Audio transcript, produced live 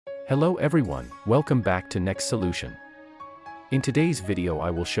Hello everyone, welcome back to Next Solution. In today's video I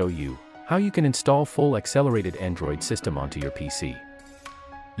will show you how you can install full accelerated Android system onto your PC.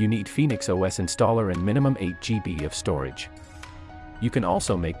 You need phoenixos installer and minimum 8 GB of storage. You can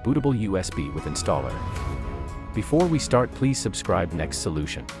also make bootable USB with installer. Before we start, please subscribe Next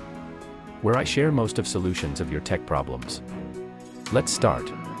Solution, where I share most of solutions of your tech problems. Let's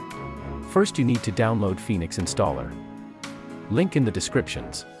start. First you need to download Phoenix installer. Link in the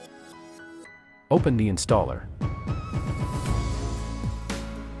descriptions. Open the installer.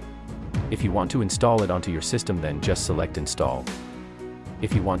 If you want to install it onto your system, then just select install.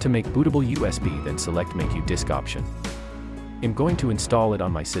 If you want to make bootable USB, then select make you disk option. I'm going to install it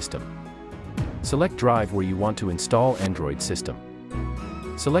on my system. Select drive where you want to install Android system.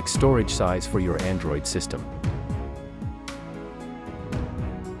 Select storage size for your Android system.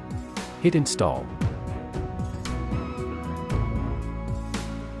 Hit install.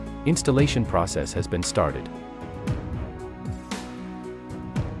 Installation process has been started.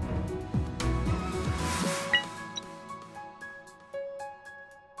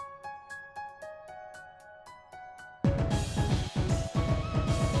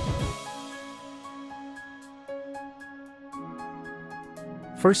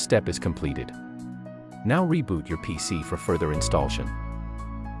 First step is completed. Now reboot your PC for further installation.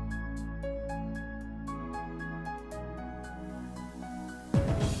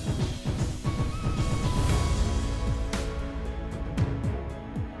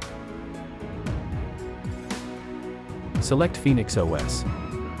 Select phoenixos.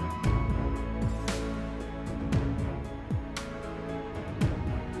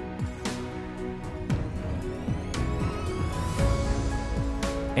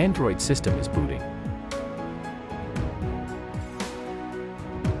 Android system is booting.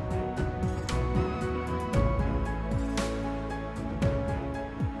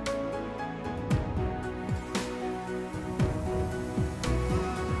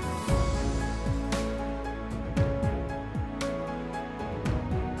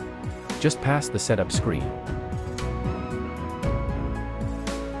 Just past the setup screen.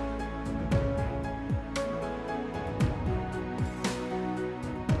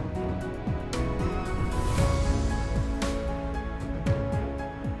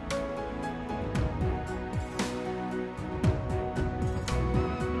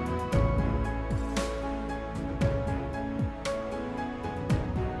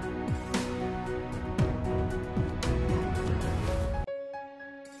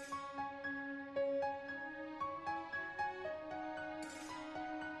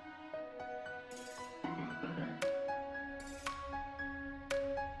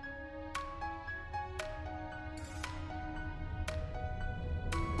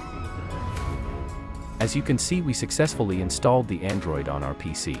 As you can see, we successfully installed the Android on our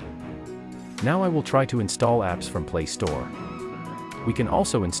PC. Now I will try to install apps from Play Store. We can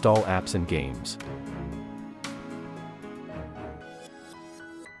also install apps and games.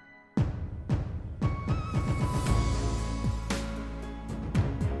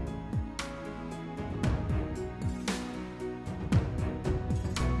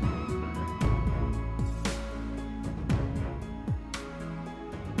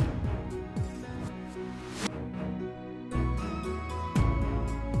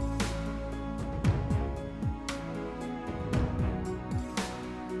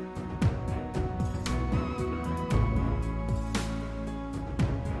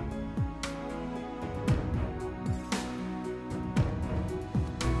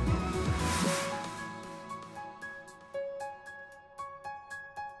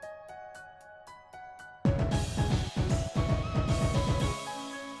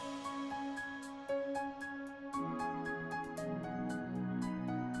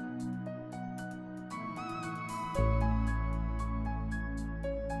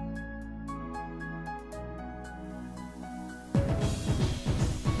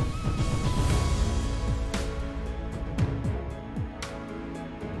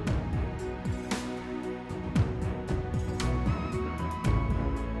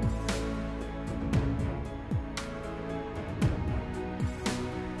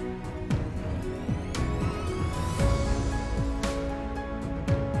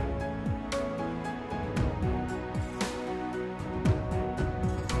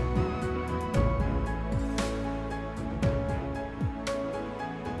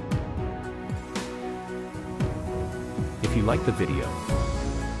 If you like the video,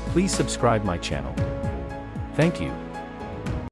 please subscribe my channel. Thank you.